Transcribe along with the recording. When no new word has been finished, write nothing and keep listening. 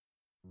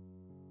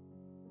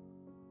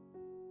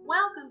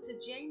Welcome to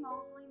J.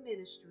 Mosley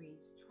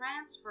Ministries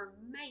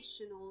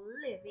Transformational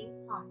Living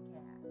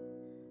Podcast,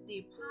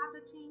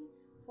 depositing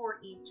for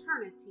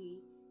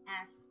eternity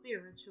as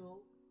spiritual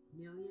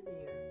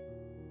millionaires.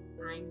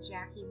 I'm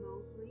Jackie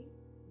Mosley,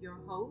 your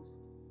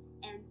host,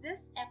 and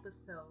this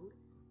episode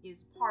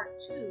is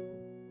part 2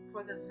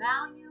 for the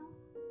value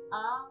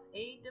of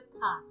a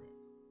deposit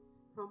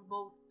from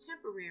both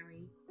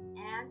temporary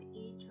and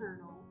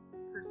eternal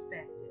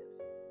perspectives.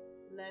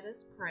 Let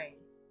us pray.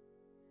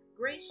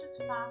 Gracious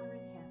Father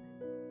in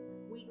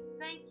heaven, we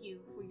thank you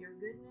for your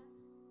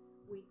goodness.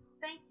 We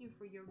thank you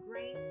for your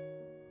grace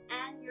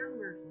and your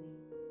mercy.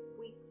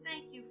 We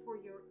thank you for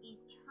your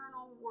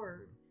eternal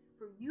word.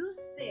 For you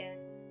said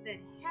that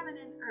heaven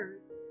and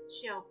earth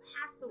shall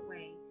pass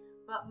away,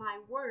 but my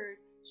word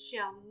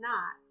shall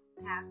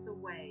not pass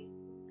away.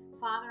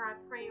 Father, I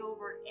pray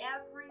over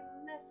every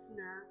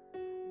listener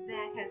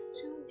that has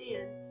tuned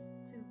in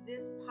to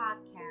this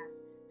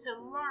podcast to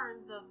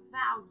learn the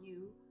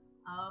value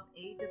of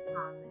a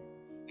deposit.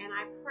 And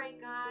I pray,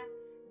 God,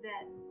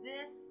 that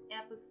this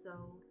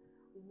episode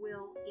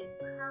will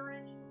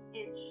encourage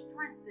and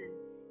strengthen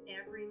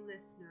every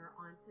listener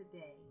on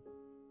today.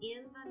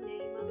 In the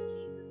name of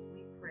Jesus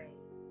we pray.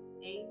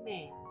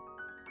 Amen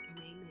and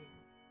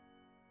amen.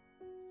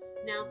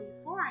 Now,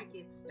 before I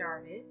get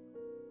started,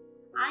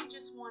 I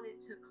just wanted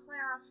to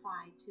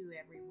clarify to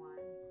everyone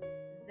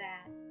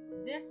that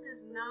this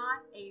is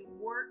not a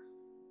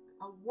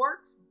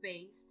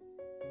works-based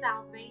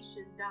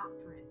salvation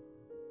doctrine,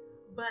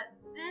 but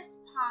this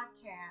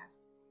podcast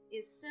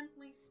is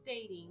simply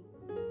stating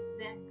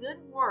that good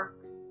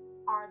works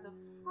are the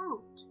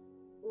fruit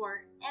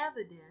or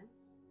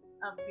evidence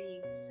of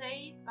being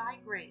saved by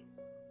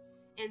grace,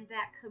 and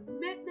that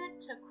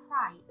commitment to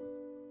Christ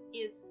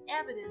is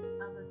evidence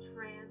of a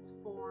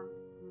transformed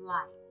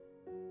life.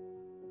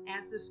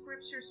 As the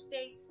scripture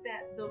states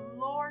that the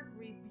Lord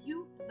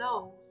rebuked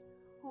those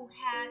who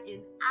had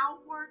an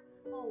outward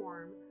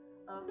form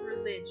of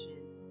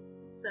religion,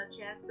 such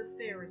as the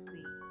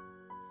Pharisees.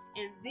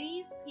 And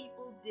these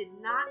people did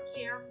not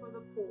care for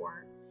the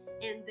poor,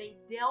 and they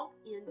dealt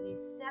in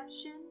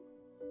deception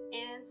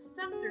and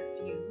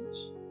subterfuge,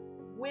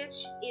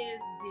 which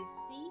is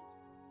deceit,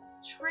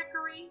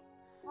 trickery,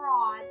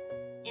 fraud,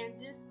 and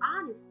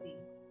dishonesty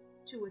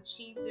to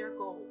achieve their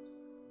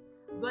goals.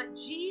 But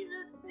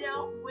Jesus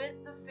dealt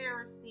with the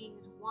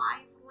Pharisees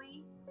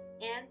wisely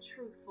and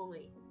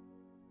truthfully.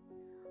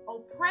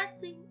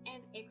 Oppressing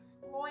and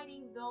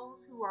exploiting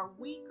those who are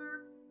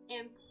weaker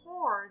and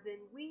poorer than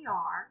we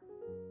are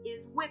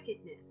is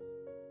wickedness.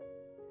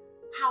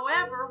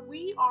 However,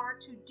 we are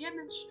to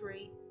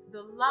demonstrate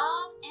the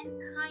love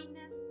and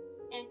kindness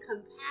and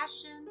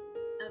compassion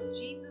of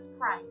Jesus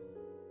Christ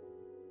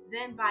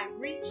than by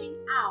reaching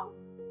out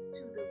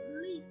to the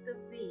least of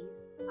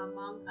these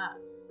among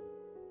us.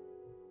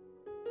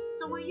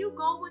 So will you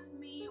go with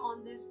me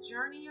on this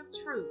journey of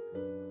truth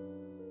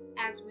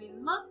as we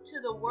look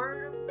to the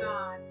Word of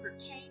God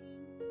pertaining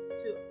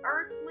to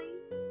earthly,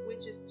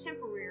 which is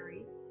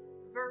temporary,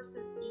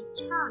 versus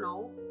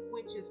eternal,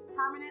 which is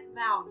permanent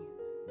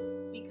values?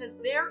 Because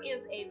there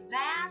is a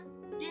vast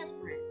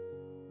difference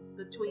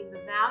between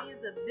the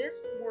values of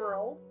this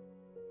world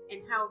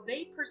and how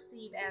they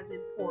perceive as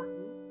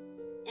important,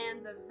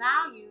 and the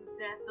values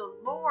that the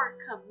Lord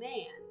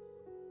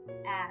commands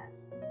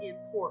as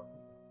important.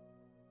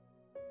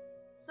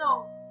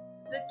 So,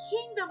 the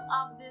kingdom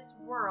of this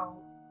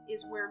world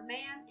is where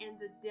man and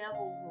the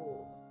devil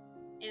rules,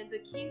 and the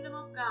kingdom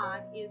of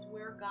God is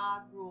where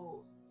God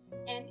rules.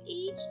 And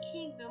each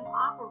kingdom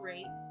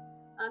operates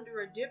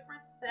under a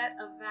different set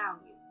of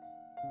values.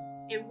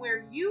 And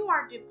where you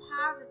are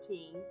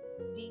depositing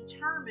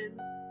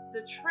determines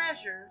the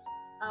treasures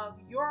of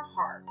your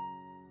heart,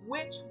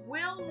 which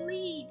will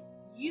lead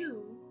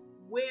you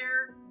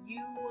where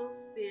you will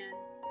spend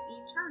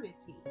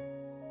eternity.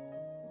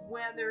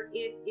 Whether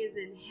it is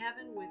in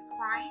heaven with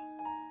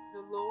Christ,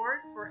 the Lord,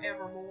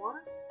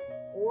 forevermore,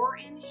 or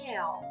in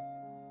hell,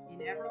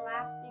 in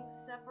everlasting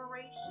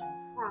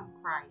separation from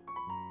Christ,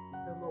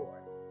 the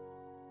Lord.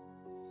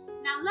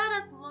 Now let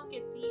us look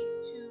at these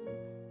two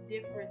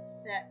different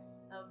sets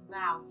of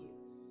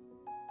values.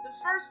 The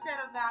first set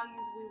of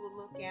values we will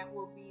look at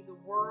will be the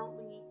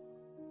worldly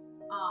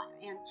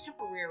and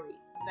temporary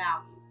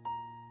values.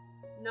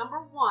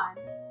 Number 1,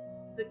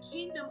 the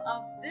kingdom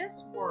of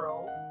this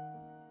world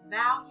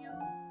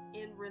values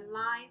and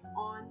relies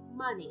on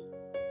money.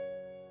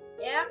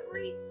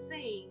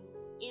 Everything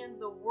in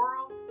the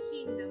world's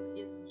kingdom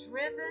is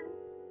driven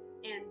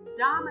and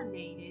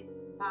dominated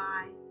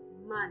by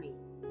money.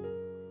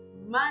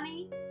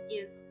 Money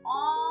is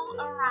all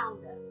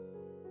around us.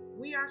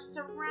 We are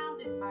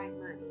surrounded by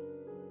money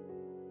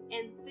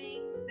and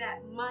things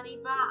that money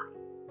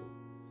buys,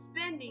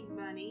 spending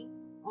money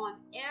on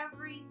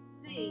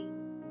everything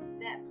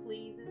that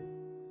pleases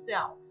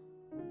self.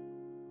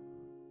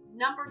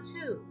 Number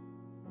 2,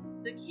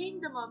 the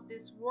kingdom of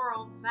this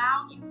world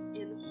values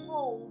and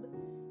hold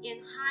in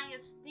high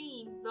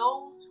esteem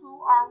those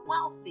who are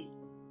wealthy,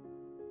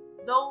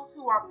 those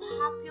who are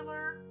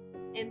popular,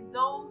 and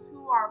those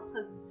who are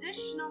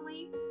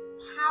positionally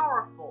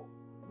powerful,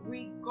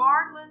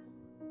 regardless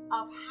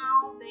of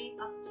how they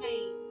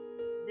obtain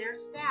their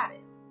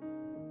status.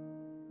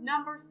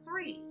 Number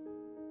 3,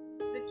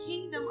 the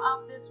kingdom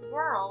of this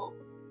world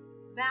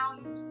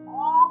values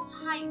all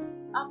types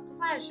of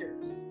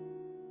pleasures,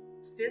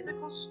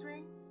 physical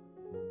strength,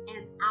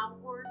 and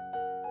outward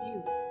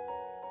beauty.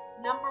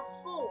 Number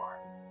 4,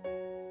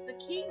 the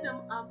kingdom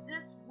of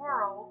this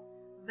world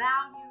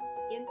values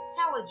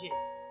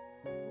intelligence,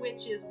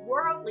 which is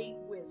worldly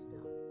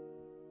wisdom,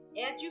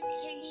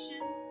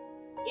 education,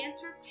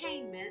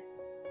 entertainment,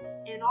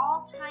 and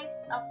all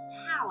types of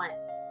talent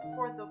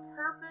for the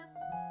purpose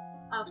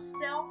of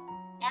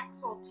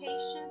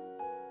self-exaltation,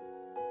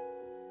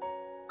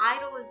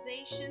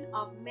 idolization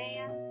of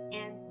man,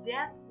 and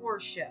death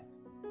worship.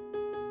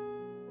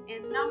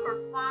 And number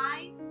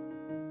 5,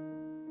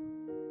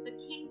 the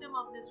kingdom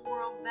of this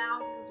world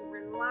values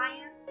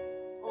reliance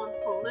on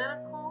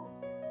political,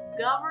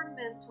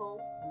 governmental,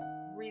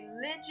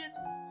 religious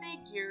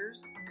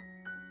figures,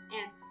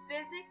 and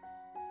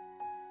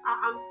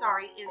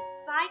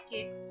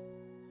psychics,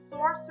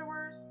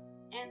 sorcerers,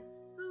 and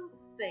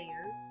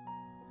soothsayers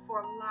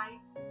for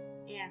life's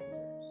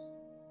answers.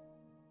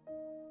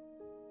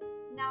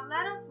 Now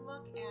let us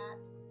look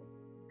at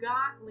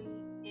godly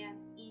and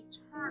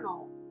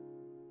eternal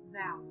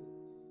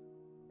values.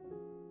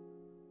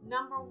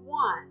 Number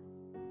 1,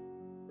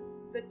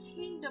 the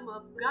kingdom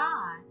of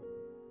God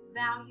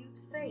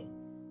values faith,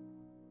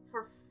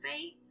 for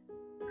faith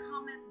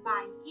cometh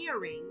by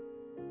hearing,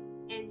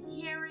 and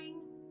hearing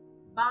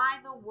by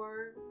the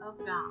word of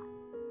God.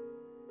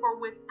 For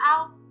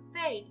without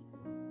faith,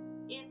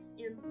 it's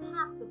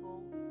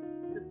impossible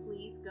to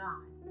please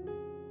God.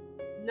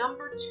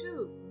 Number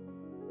 2,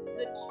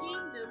 the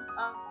kingdom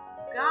of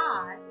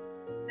God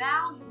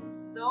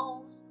values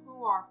those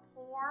who are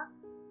poor,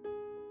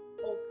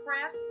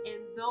 oppressed,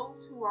 and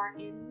those who are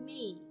in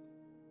need,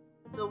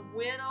 the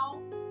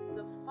widow,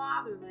 the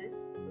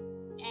fatherless,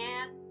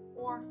 and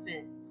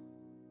orphans.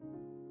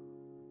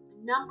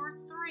 Number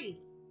 3,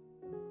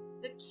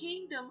 the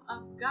kingdom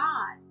of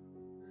God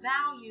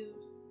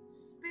values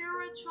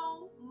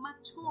spiritual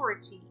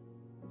maturity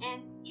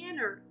and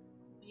inner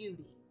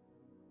beauty,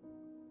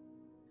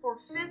 for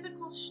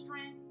physical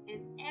strength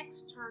and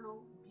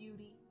external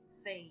beauty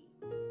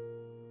fades.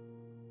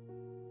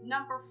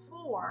 Number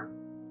 4,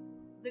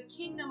 the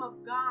kingdom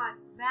of God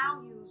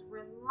values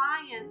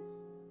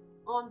reliance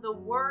on the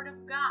word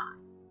of God,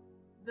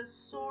 the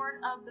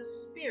sword of the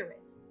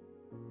Spirit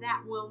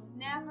that will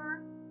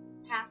never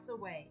pass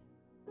away.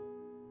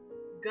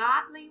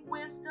 Godly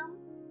wisdom,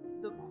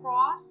 the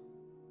cross,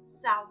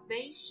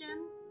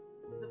 salvation,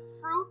 the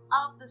fruit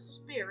of the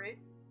Spirit,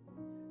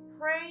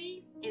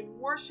 praise and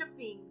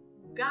worshiping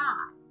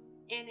God,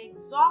 and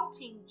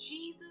exalting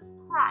Jesus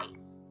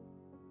Christ,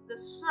 the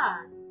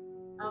Son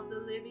of the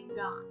living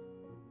God.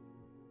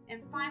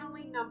 And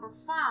finally, number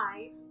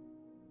 5,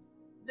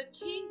 the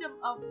kingdom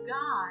of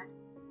God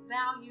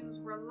values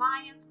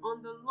reliance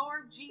on the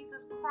Lord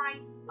Jesus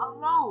Christ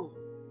alone,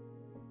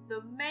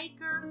 the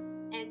maker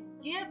and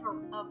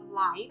giver of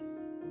life,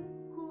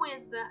 who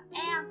is the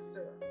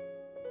answer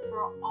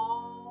for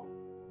all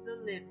the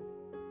living.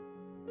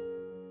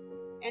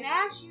 And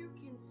as you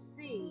can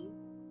see,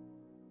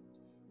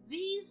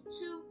 these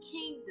two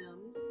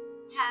kingdoms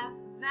have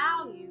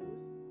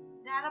values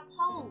that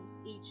oppose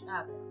each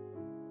other.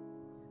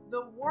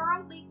 The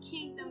worldly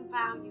kingdom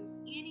values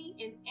any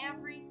and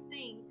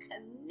everything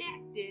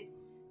connected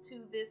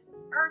to this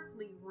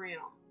earthly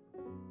realm,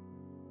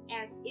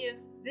 as if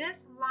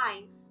this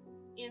life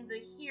in the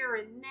here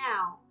and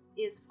now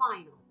is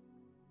final.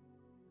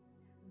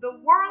 The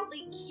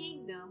worldly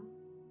kingdom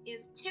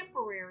is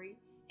temporary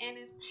and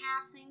is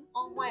passing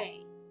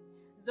away.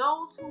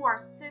 Those who are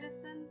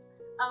citizens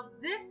of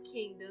this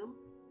kingdom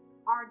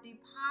are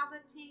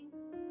depositing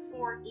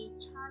for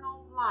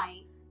eternal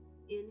life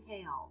in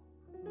hell.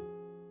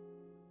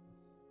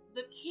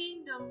 The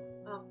kingdom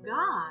of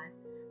God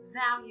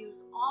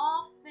values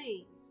all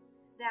things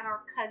that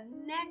are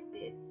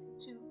connected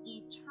to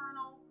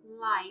eternal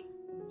life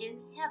in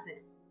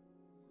heaven.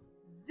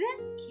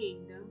 This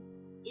kingdom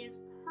is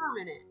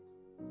permanent,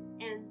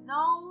 and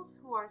those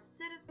who are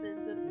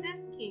citizens of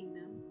this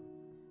kingdom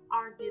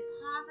are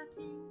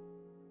depositing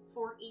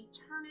for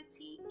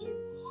eternity in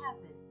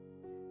heaven,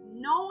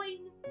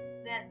 knowing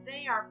that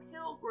they are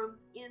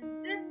pilgrims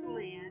in this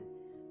land,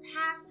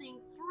 passing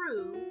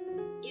through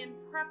in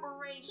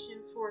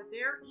preparation for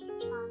their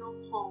eternal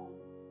home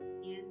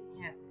in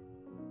heaven.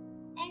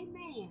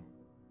 Amen.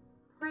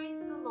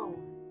 Praise the Lord.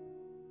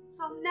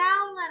 So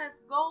now let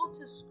us go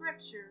to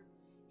Scripture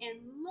and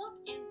look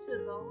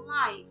into the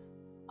life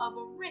of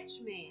a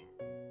rich man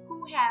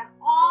who had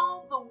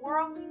all the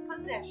worldly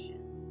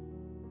possessions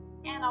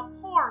and a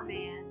poor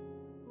man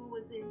who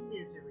was in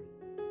misery.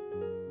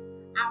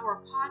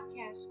 Our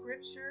podcast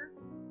scripture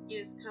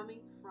is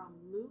coming from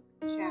Luke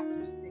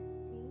chapter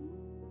 16,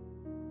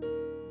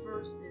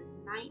 verses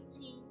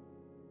 19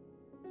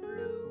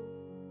 through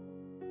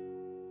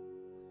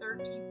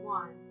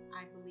 31.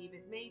 I believe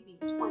it may be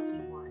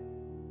 21.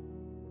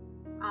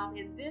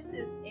 And this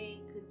is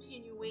a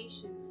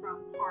continuation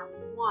from part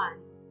 1,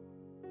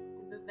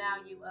 the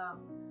value of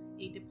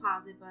a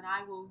deposit, but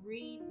I will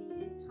read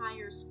the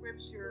entire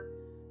scripture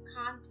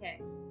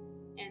context,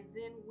 and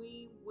then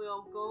we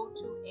will go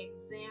to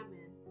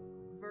examine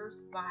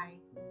verse by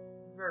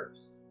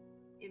verse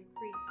and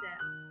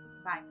precept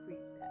by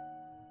precept.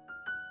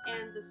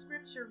 And the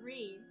scripture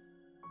reads,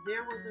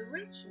 "There was a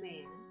rich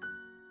man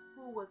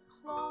who was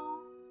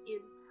clothed in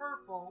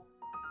purple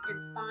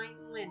and fine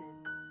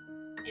linen,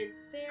 and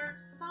fared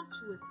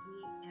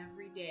sumptuously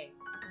every day.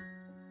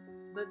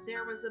 But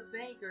there was a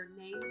beggar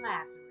named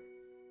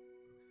Lazarus,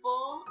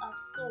 full of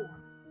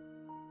sores,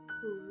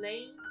 who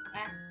lay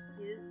at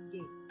his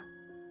gate,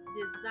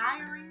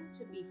 desiring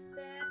to be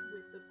fed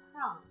with the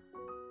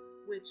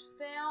crumbs which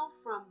fell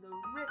from the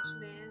rich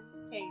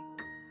man's table.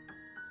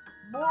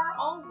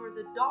 Moreover,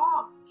 the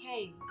dogs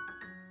came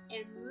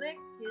and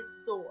licked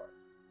his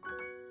sores.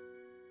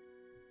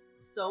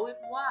 So it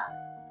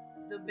was,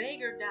 the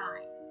beggar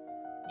died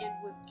and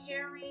was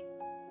carried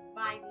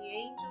by the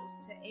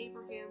angels to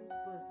Abraham's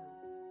bosom.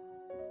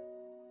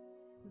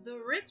 The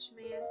rich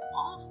man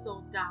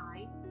also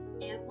died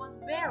and was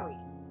buried,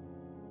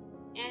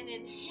 and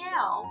in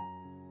hell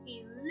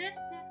he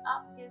lifted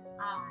up his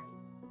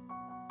eyes,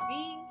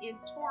 being in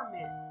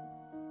torment,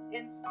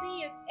 and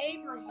seeth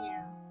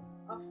Abraham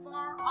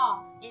afar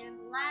off and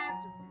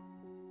Lazarus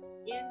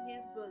in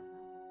his bosom.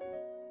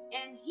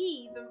 And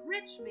he, the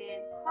rich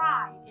man,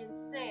 cried and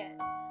said,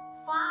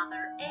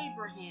 Father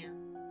Abraham,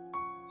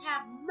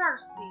 have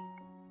mercy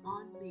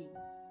on me,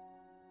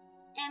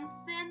 and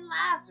send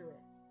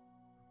Lazarus,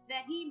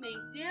 that he may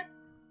dip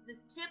the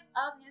tip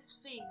of his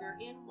finger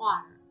in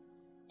water,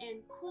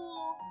 and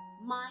cool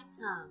my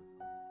tongue,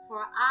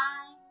 for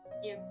I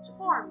am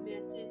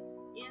tormented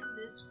in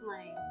this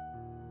flame.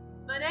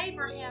 But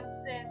Abraham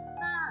said,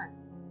 Son,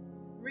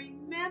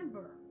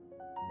 remember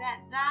that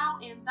thou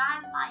in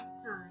thy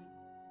lifetime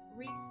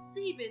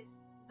receivest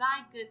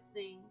thy good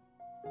things,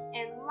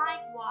 and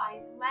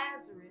likewise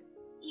Lazarus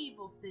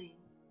evil things.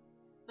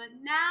 But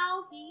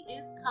now he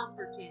is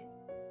comforted,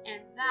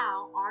 and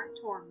thou art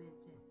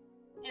tormented.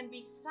 And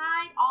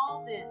beside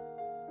all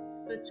this,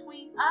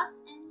 between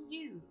us and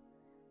you,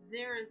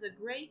 there is a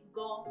great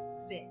gulf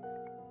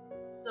fixed,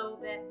 so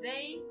that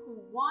they who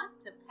want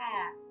to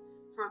pass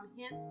from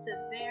hence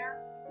to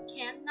there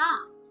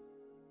cannot,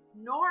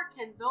 nor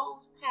can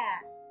those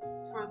pass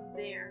from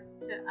there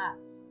to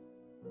us."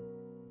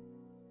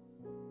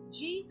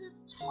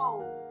 Jesus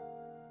told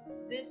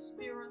this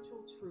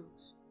spiritual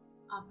truth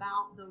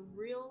about the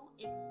real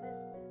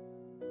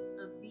existence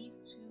of these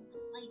two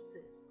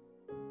places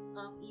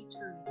of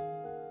eternity,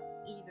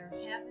 either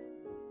heaven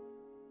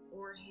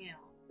or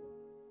hell,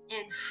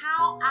 and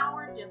how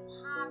our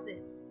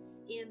deposits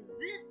in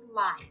this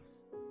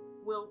life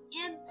will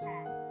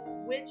impact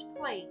which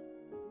place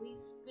we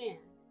spend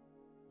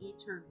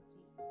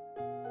eternity.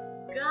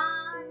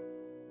 God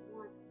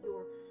wants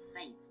your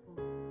faithful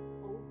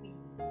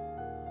obedience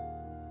to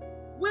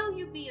Him. Will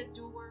you be a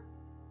doer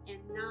and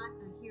not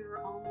a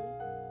hearer only?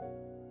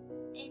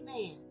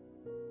 Amen.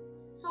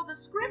 So the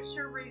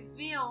scripture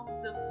reveals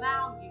the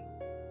value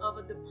of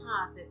a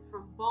deposit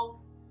from both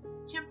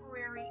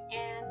temporary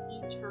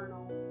and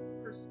eternal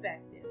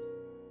perspectives.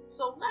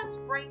 So let's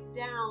break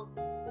down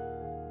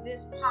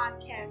this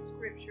podcast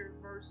scripture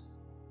verse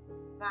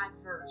by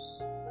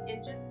verse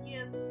and just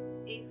give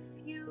a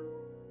few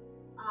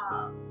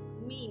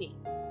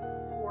meanings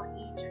for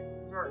each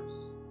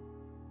verse.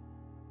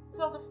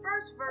 So the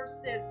first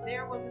verse says,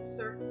 there was a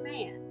certain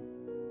man.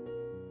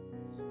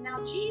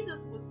 Now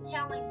Jesus was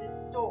telling this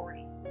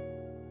story,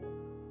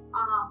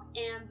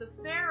 and the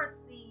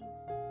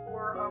Pharisees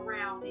were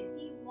around, and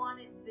he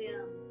wanted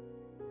them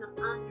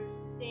to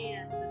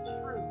understand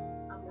the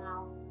truth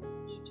about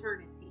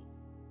eternity.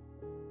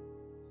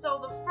 So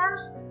the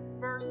first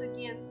verse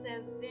again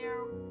says,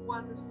 there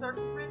was a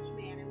certain rich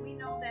man, and we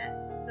know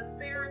that the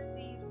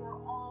Pharisees were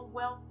all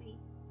wealthy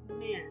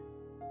men.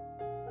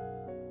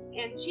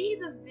 And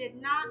Jesus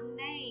did not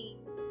name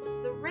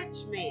the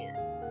rich man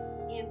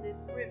in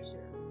this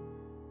scripture,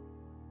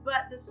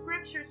 but the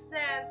scripture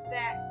says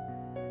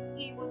that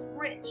he was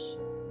rich.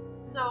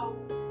 So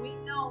we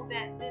know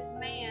that this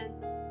man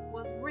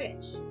was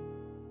rich.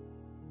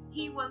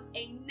 He was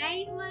a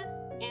nameless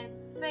and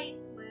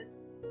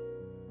faithless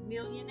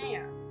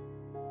millionaire.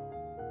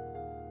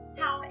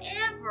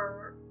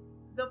 However,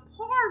 the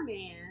poor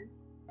man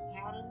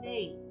had a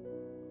name.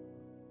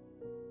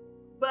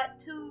 But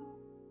to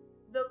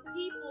the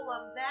people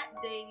of that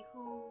day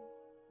who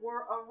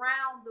were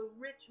around the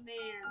rich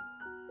man's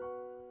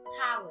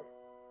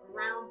palace,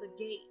 around the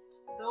gate,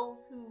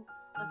 those who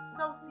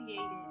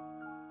associated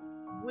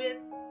with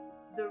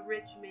the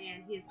rich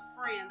man, his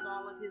friends,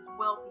 all of his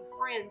wealthy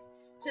friends,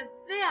 to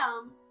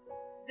them,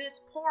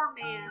 this poor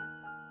man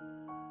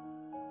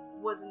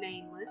was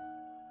nameless.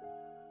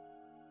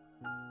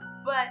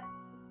 But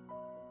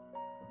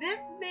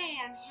this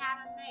man had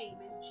a name,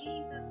 and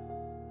Jesus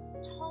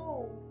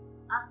told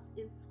us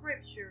in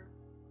scripture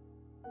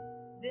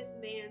this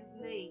man's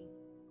name.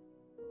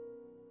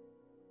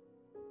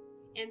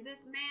 And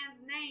this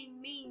man's name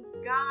means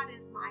God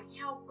is my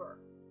helper,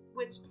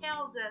 which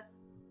tells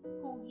us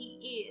who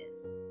he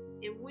is.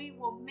 And we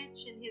will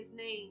mention his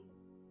name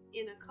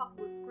in a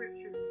couple of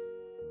scriptures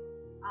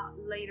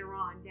later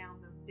on down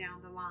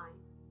the line.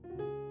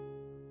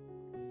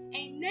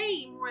 A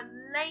name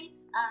relates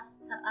us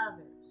to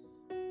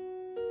others.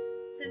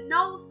 To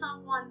know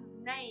someone's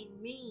name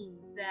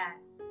means that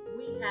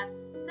we have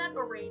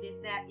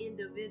separated that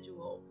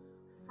individual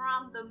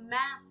from the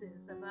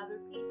masses of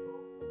other people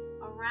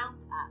around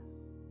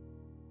us.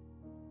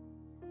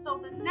 So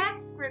the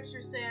next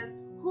scripture says,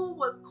 who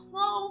was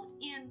clothed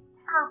in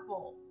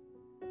purple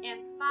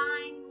and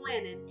fine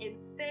linen and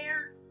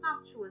fared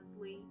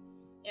sumptuously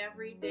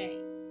every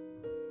day.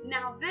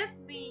 Now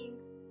this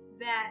means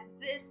that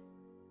this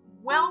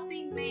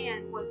wealthy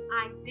man was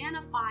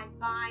identified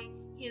by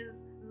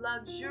his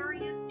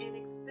luxurious and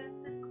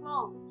expensive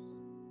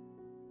clothes,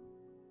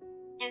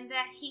 and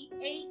that he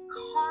ate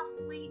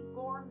costly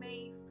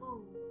gourmet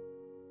food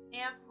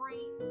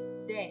every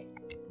day.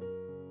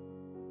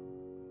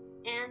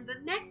 And the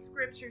next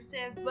scripture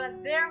says,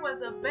 but there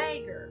was a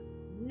beggar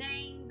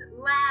named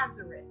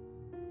Lazarus.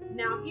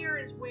 Now here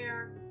is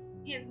where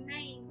his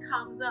name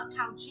comes up,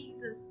 how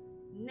Jesus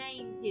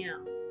named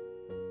him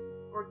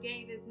or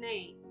gave his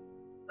name.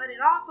 But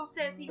it also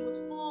says he was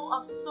full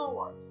of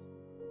sores.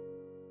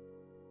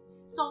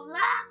 So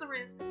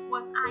Lazarus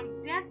was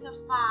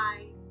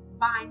identified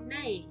by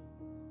name,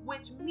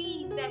 which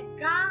means that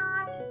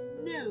God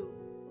knew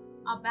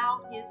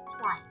about his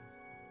plight.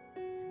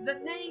 The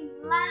name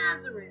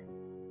Lazarus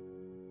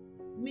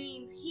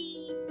means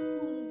he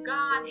whom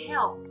God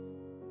helps,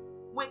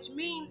 which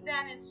means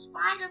that in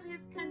spite of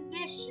his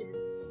condition,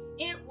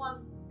 it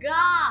was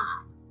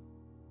God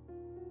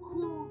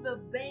who the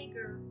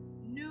beggar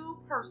knew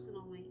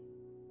personally.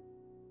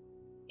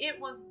 It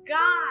was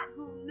God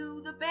who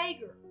knew the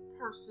beggar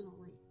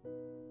personally.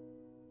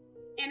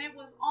 And it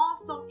was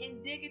also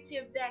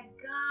indicative that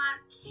God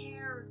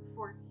cared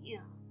for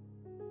him.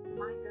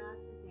 My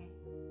God, today.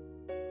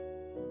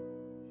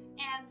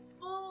 And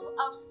full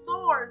of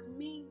sores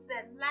means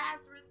that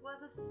Lazarus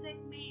was a sick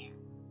man.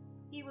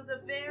 He was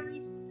a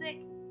very sick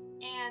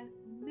and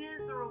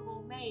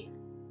miserable man.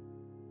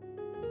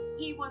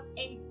 He was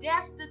a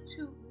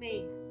destitute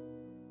man.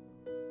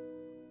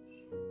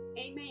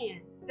 A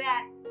man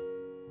that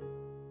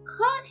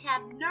could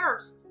have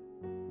nursed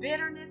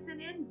bitterness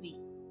and envy.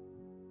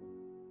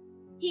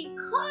 He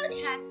could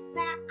have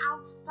sat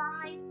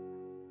outside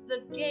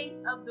the gate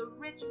of the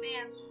rich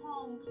man's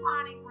home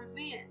plotting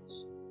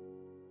revenge.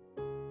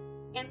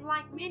 And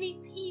like many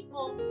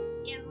people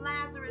in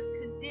Lazarus'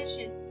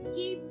 condition,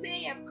 he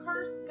may have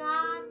cursed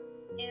God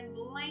and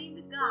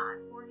blamed God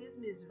for his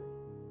misery,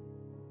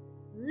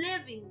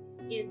 living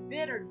in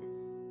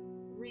bitterness,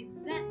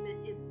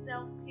 resentment, and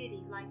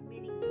self-pity like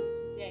many do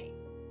today.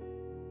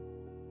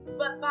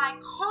 But by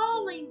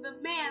calling the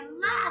man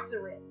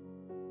Lazarus,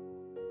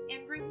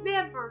 and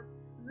remember,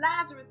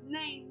 Lazarus'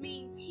 name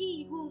means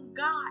he whom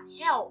God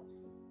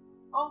helps.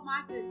 Oh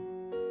my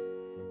goodness.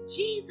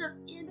 Jesus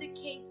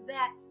indicates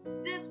that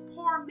this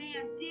poor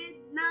man did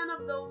none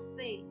of those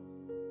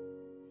things.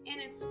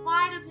 And in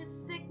spite of his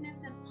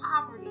sickness and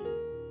poverty,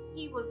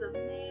 he was a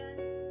man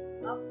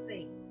of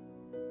faith.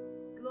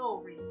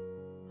 Glory.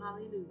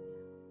 Hallelujah.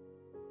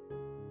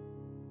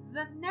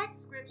 The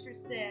next scripture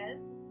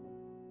says,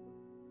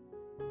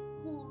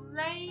 who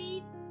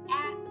laid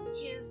at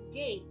his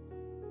gate,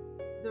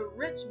 the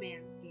rich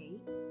man's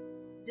gate,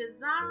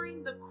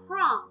 desiring the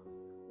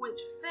crumbs which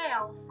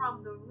fell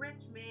from the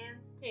rich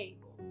man's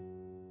table.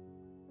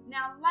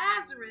 Now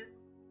Lazarus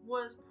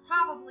was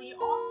probably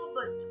all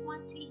but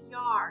 20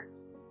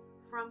 yards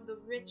from the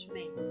rich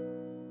man,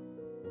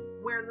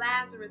 where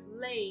Lazarus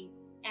lay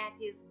at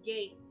his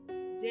gate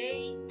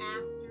day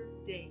after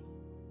day.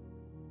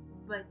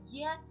 But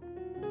yet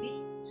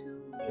these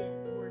two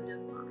men were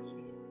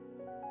divided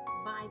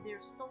by their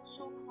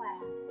social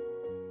class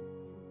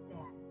and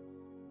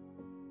status.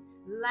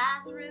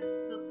 Lazarus,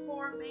 the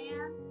poor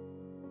man,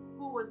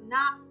 who was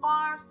not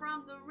far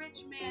from the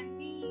rich man,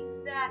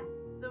 means that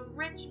the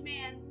rich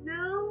man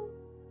knew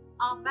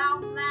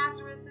about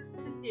Lazarus'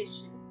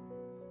 condition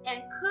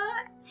and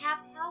could have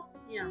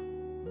helped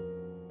him.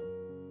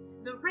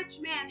 The rich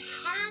man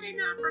had an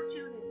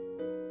opportunity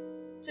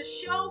to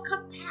show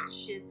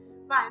compassion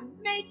by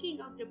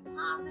making a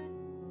deposit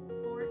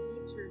for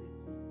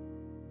eternity.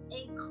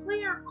 A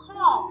clear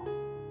call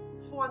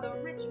for the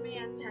rich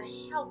man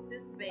to help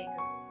this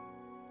beggar.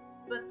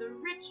 But the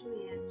rich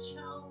man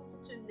chose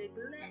to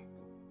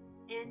neglect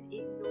and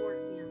ignore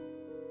him.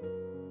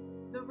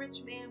 The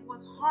rich man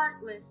was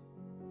heartless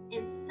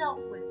and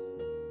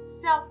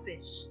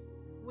selfish,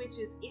 which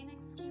is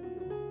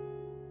inexcusable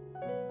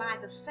by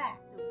the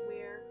fact of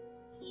where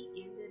he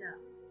ended up,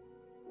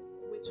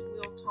 which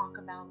we'll talk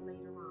about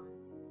later on.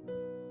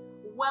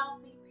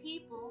 Wealthy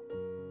people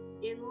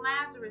in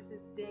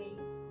Lazarus' day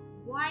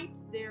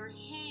wiped their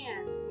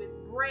hands with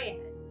bread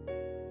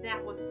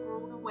that was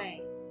thrown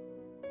away.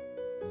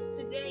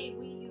 Today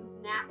we use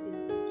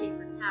napkins and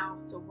paper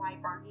towels to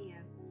wipe our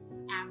hands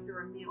after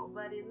a meal.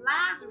 But in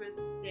Lazarus'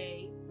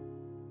 day,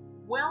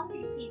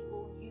 wealthy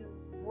people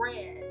used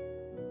bread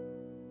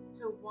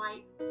to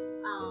wipe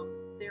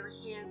their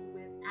hands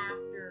with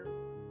after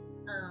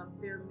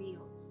their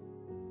meals.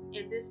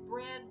 And this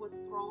bread was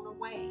thrown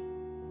away.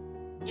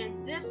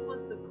 And this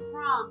was the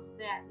crumbs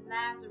that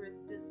Lazarus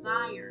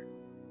desired,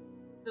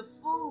 the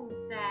food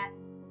that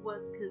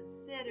was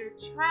considered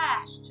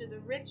trash to the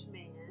rich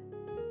man.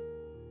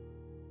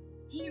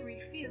 He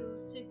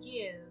refused to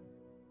give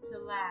to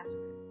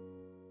Lazarus.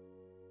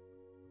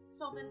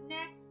 So the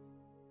next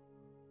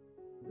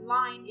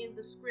line in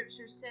the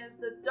scripture says,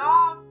 the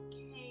dogs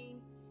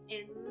came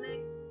and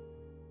licked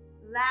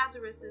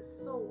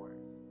Lazarus'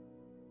 sores.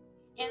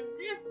 And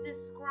this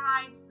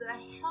describes the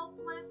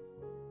helpless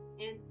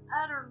and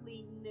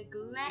utterly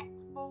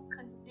neglectful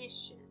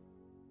condition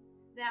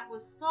that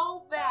was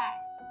so bad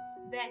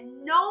that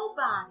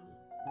nobody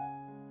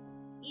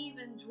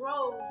even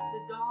drove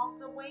the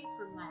dogs away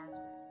from Lazarus.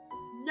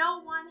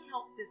 No one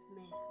helped this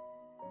man.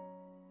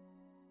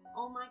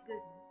 Oh my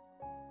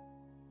goodness.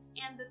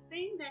 And the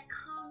thing that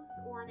comes,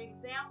 or an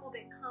example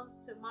that comes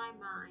to my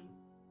mind,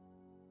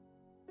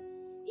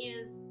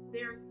 is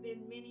there's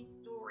been many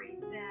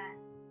stories that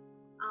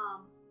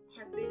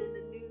have been in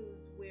the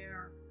news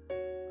where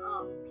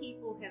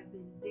people have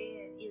been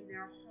dead in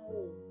their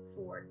home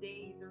for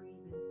days or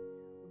even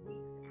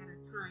weeks at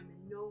a time,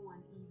 and no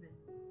one even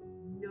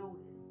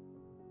noticed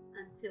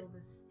until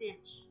the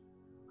stench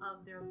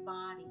of their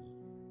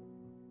bodies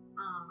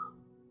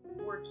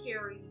were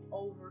carried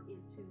over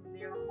into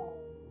their home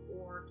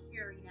or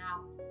carried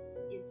out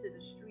into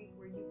the street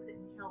where you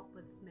couldn't help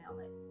but smell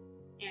it,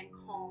 and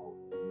call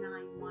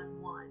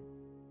 911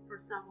 for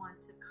someone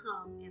to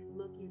come and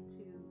look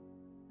into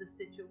the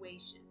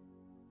situation.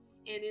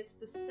 And it's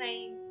the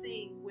same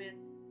thing with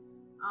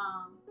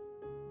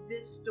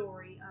this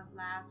story of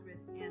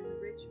Lazarus and the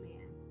rich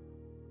man,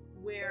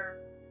 where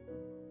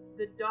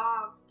the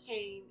dogs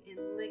came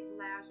and licked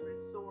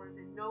Lazarus' sores,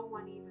 and no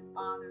one even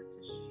bothered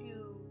to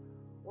shoo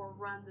or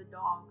run the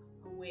dogs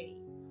away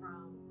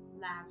from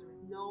Lazarus.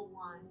 No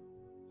one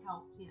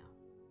helped him.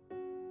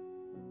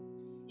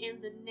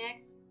 And the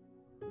next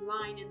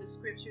line in the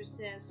scripture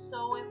says,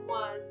 so it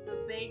was, the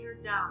beggar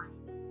died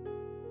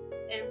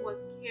and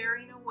was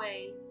carried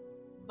away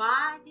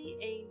by the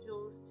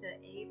angels to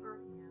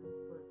Abraham's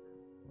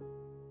bosom.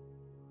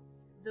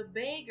 The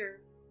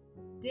beggar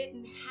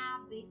didn't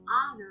have the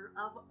honor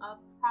of a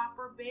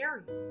proper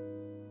burial.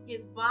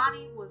 His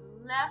body was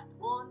left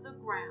on the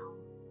ground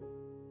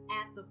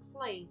at the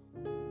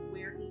place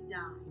where he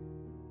died.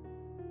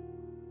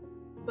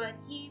 But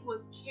he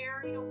was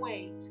carried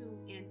away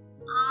to an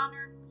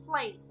honored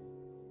place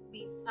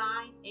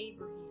beside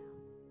Abraham,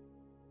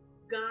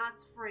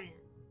 God's friend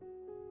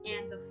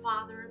and the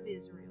father of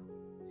Israel,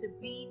 to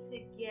be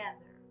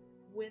together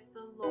with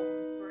the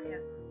Lord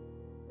forever.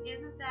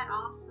 Isn't that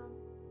awesome?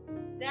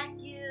 That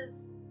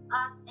gives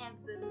us as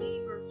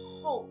believers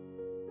hope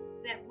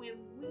that when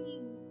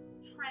we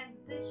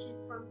transition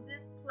from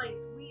this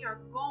place, we are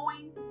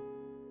going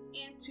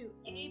into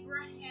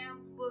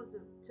Abraham's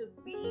bosom to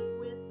be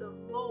with the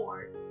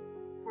Lord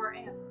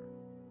forever.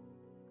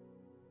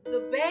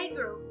 The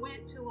beggar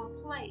went to a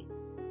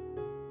place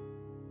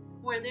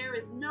where there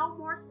is no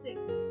more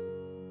sickness,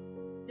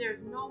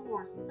 there's no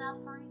more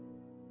suffering,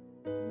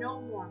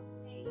 no more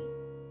pain,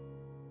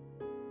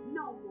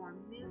 no more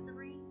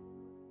misery,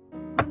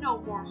 no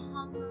more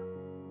hunger,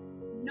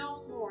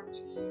 no more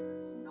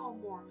tears, no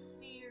more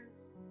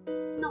fears,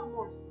 no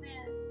more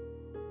sin,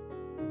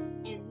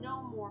 and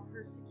no more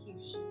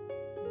persecution.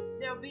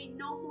 There'll be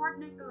no more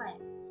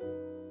neglect.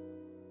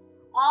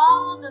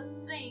 All the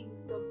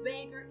things the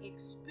beggar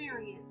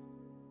experienced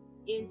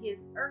in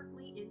his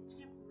earthly and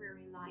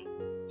temporary life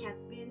has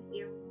been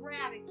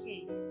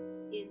eradicated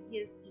in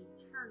his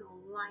eternal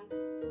life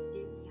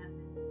in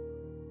heaven.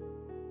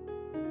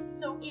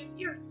 So if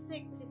you're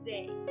sick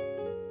today,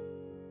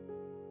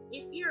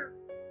 if you're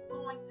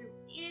going through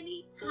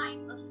any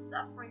type of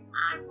suffering,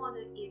 I want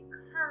to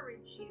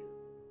encourage you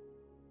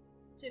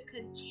to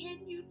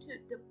continue to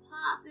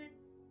deposit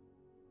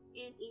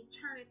in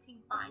eternity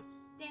by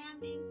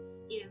standing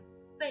in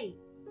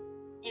faith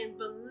and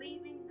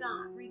believing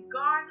God,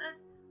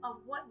 regardless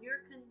of what your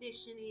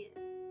condition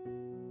is.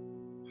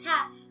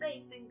 Have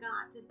faith in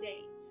God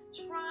today.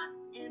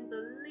 Trust and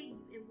believe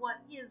in what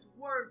His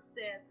Word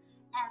says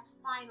as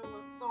final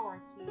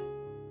authority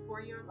for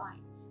your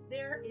life.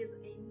 There is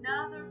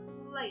another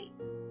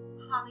place,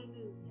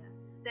 hallelujah,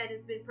 that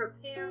has been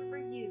prepared for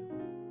you.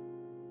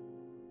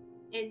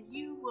 And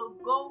you will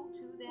go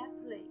to that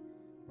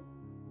place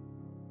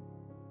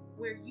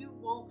where you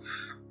won't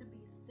have to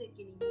be sick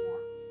anymore,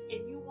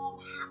 and you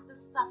won't have to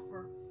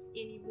suffer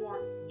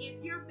anymore.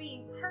 If you're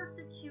being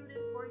persecuted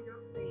for your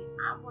faith,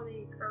 I want to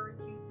encourage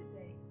you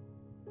today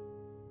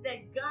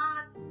that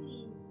God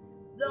sees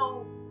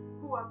those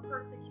who are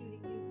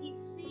persecuting you. He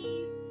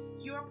sees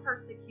your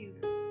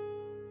persecutors.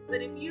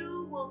 But if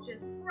you will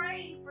just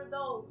pray for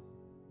those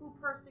who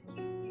persecute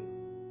you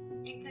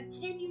and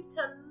continue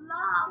to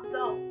love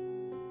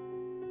those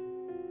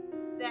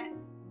that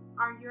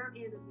are your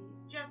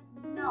enemies. Just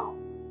know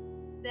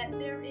that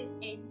there is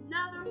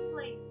another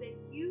place that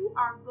you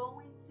are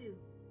going to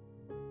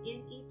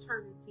in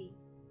eternity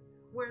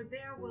where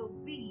there will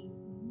be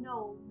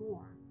no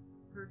more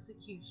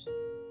persecution.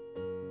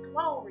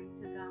 Glory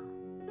to God.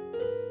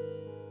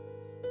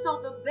 So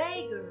the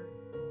beggar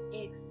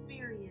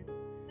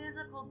experienced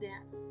physical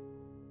death,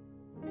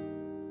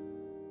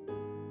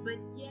 but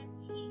yet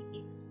he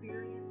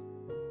experienced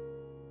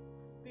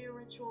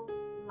spiritual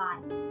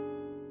life.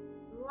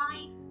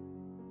 Life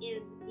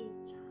in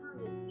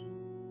eternity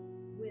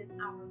with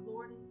our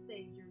Lord and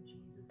Savior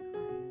Jesus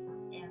Christ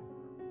forever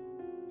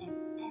and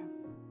ever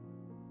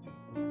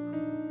and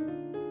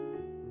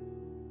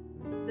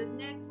ever. The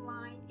next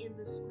line in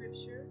the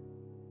scripture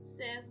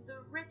says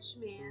the rich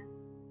man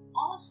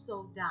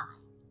also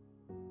died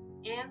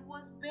and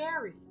was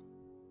buried.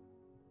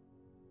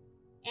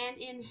 And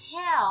in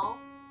hell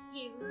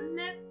he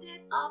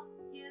lifted up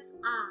his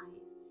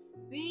eyes,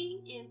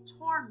 being in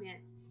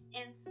torment,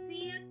 and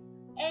seeth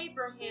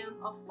Abraham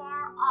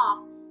afar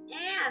off,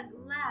 and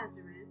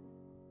Lazarus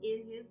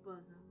in his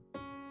bosom.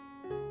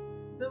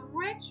 The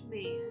rich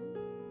man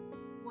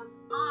was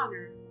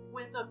honored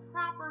with a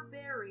proper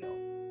burial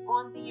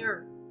on the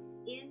earth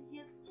in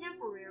his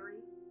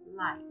temporary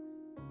life.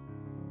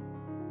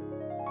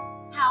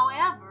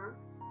 However,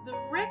 the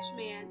rich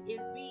man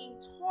is being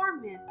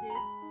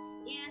tormented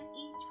in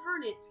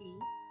eternity,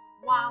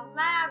 while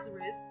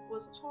Lazarus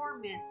was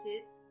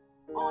tormented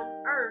on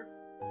earth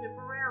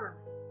temporarily.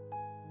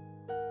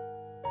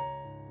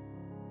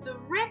 The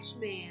rich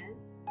man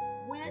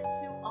went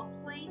to a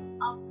place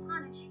of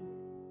punishment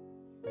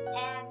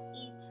and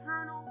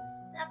eternal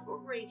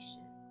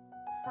separation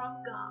from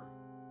God,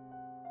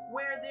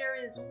 where there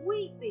is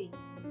weeping,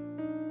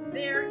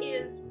 there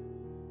is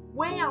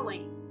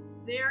wailing,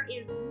 there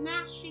is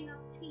gnashing of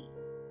teeth,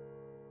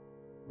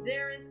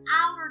 there is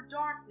outer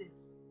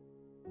darkness,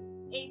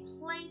 a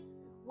place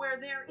where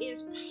there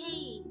is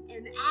pain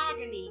and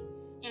agony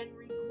and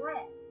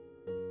regret,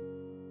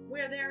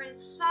 where there is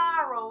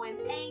sorrow and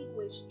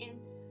anguish and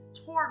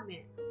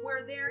torment,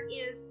 where there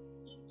is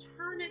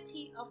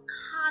eternity of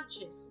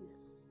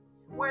consciousness,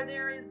 where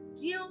there is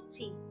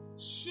guilty,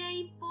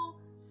 shameful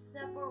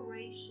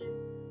separation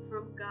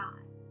from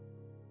God,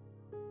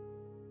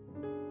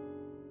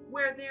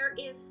 where there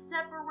is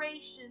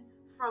separation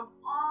from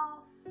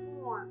all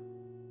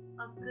forms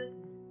of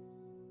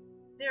goodness.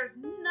 There's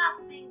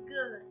nothing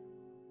good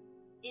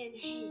in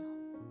hell,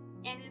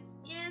 and it's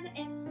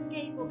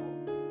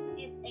inescapable.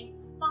 It's a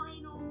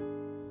final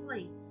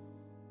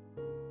place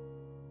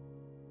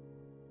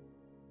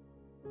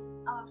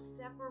of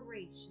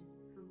separation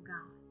from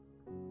God.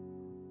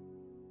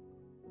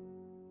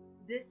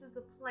 This is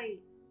a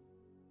place,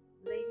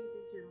 ladies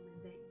and gentlemen,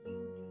 that you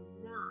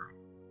do not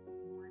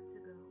want to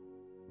go.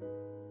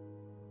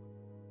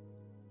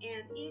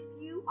 And if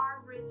you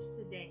are rich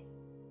today,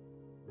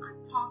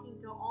 I'm talking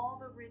to all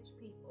the rich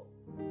people.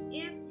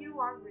 If you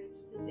are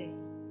rich today,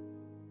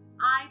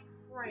 I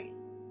pray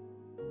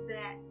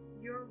that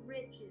your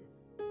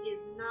riches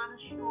is not a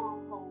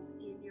stronghold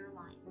in your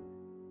life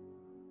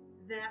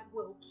that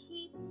will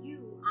keep you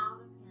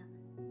out of heaven.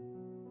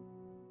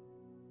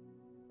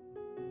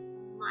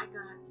 My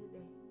God,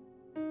 today.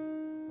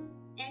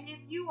 And if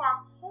you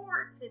are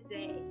poor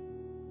today,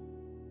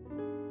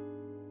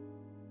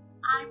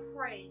 I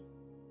pray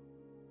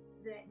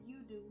that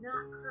you do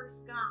not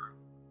curse God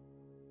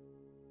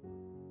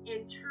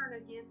and turn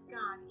against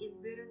God in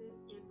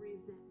bitterness and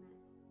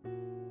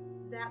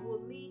resentment. That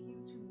will lead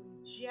you to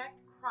reject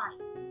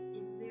Christ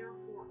and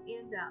therefore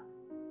end up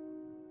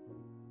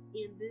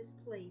in this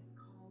place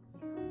called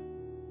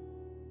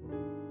hell.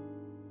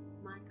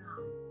 My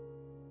God.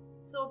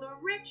 So the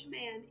rich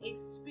man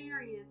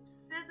experienced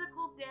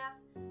physical death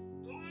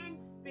and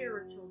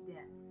spiritual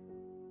death.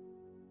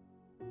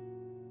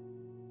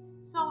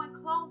 So in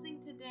closing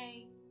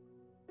today,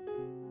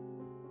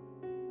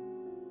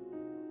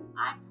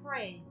 I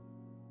pray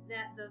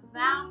that the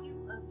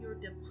value of your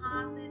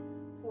deposit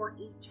for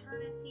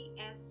eternity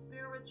as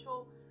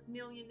spiritual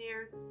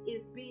millionaires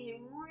is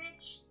being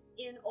rich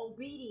in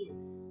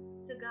obedience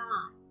to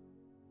God,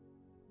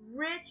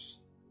 rich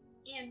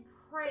in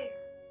prayer,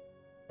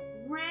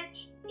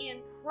 rich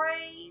in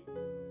praise,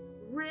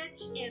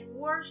 rich in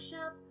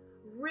worship,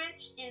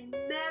 rich in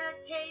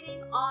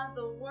meditating on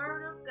the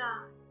Word of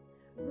God,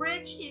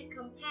 rich in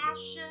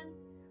compassion,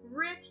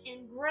 rich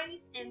in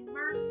grace and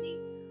mercy,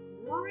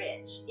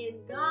 rich in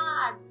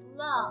God's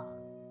love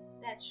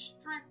that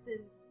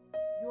strengthens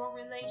your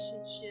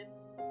relationship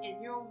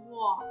and your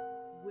walk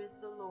with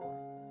the Lord.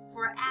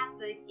 For at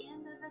the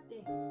end of the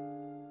day,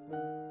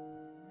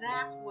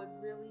 that's what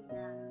really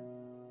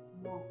matters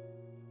most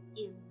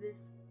in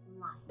this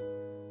life.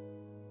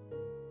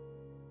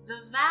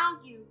 The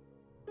value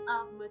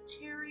of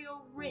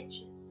material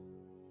riches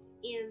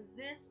in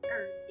this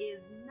earth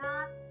is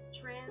not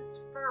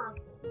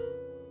transferable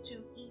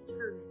to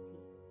eternity,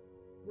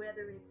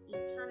 whether it's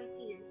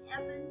eternity in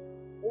heaven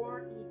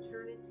or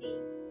eternity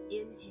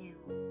in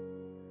hell.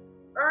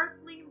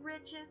 Earthly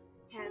riches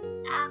has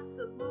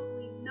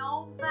absolutely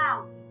no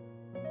value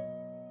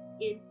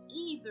in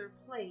either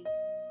place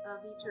of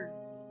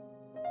eternity.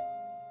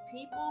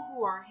 People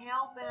who are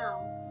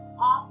hell-bound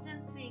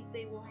often think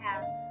they will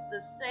have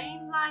the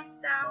same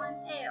lifestyle in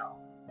hell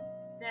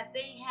that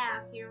they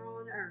have here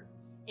on earth,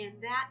 and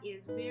that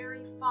is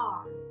very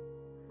far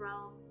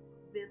from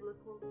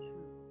biblical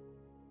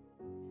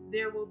truth.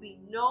 There will be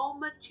no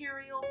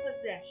material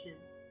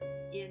possessions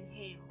in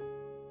hell.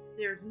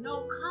 There's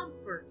no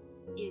comfort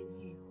in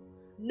hell.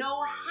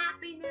 No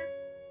happiness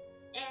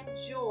and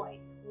joy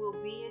will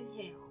be in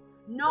hell.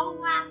 No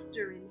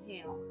laughter in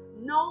hell.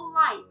 No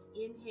light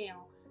in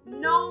hell.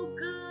 No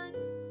good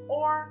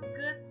or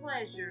good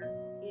pleasure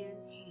in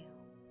hell.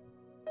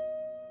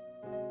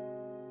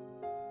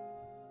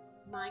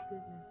 My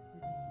goodness,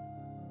 today.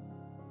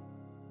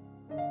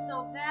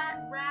 So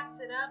that wraps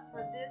it up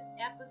for this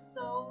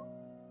episode,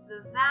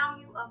 The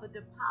Value of a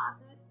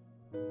Deposit.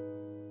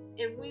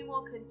 And we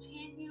will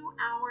continue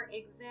our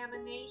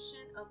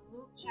examination of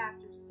Luke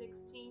chapter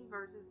 16,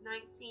 verses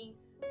 19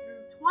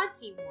 through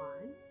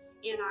 21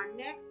 in our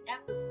next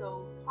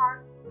episode,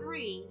 part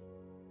 3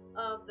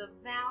 of The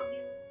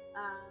Value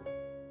of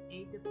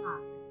a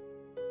Deposit.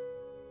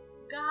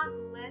 God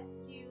bless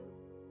you,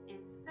 and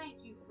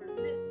thank you for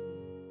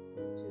listening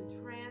to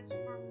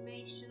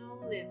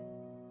Transformational Living,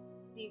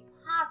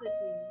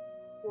 depositing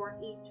for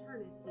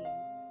eternity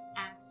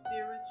as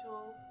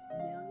spiritual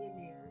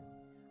millionaires.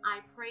 I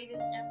pray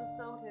this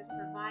episode has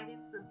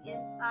provided some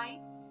insight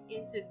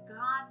into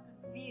God's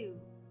view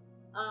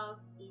of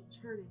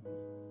eternity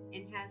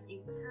and has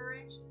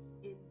encouraged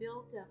and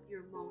built up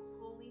your most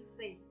holy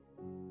faith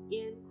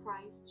in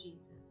Christ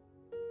Jesus.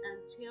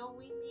 Until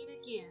we meet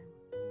again,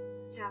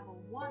 have a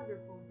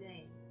wonderful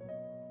day,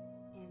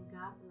 and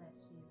God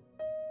bless you.